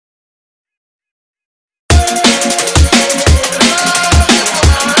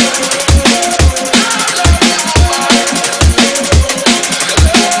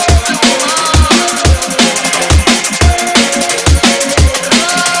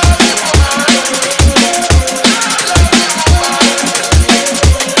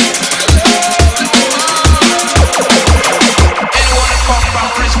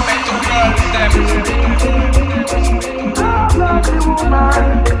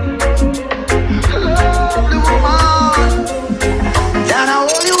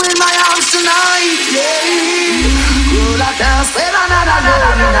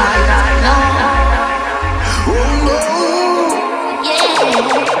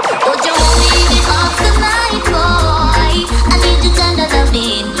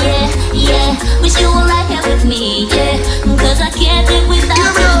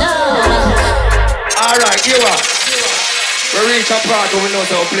a part where we know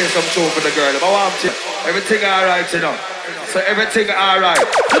how to play some tune for the girl. But I want you. Everything alright, you know. So everything alright.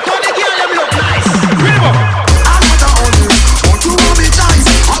 Look how the girl them look nice. Rhythm up. I'm not the only. Won't you want me nice?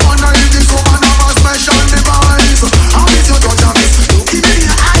 I wonder if this woman have a special device. How is your daughter miss? Looking in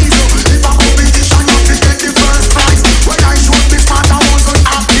your eyes. If a competition, you have to get the first prize. When I should be smart, I wasn't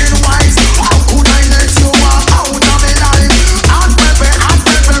acting wise. How could I let you walk out of my life? Hot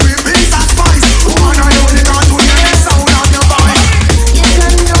pepper, repeat that spice. Woman, I only got to hear the sound of your voice. You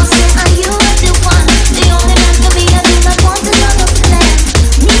can know, say, are you the one? The only man to be a do not want another plan.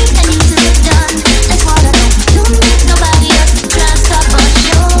 Me and you to get done. That's what I know. Don't make nobody else try to stop our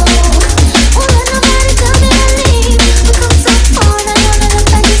show. Won't let nobody tell me to leave. We come so far, now you're not look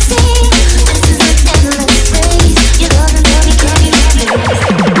like you see. This is an endless race. You love and love, you can't get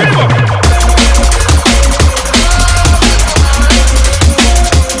it.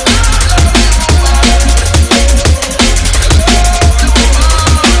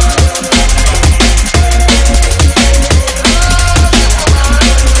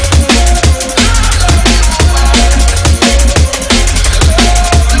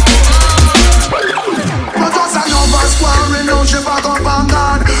 But us a lovers quarrel, now she back up and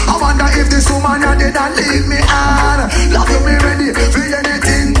gone. I wonder if this woman you didn't leave me on. Love you, me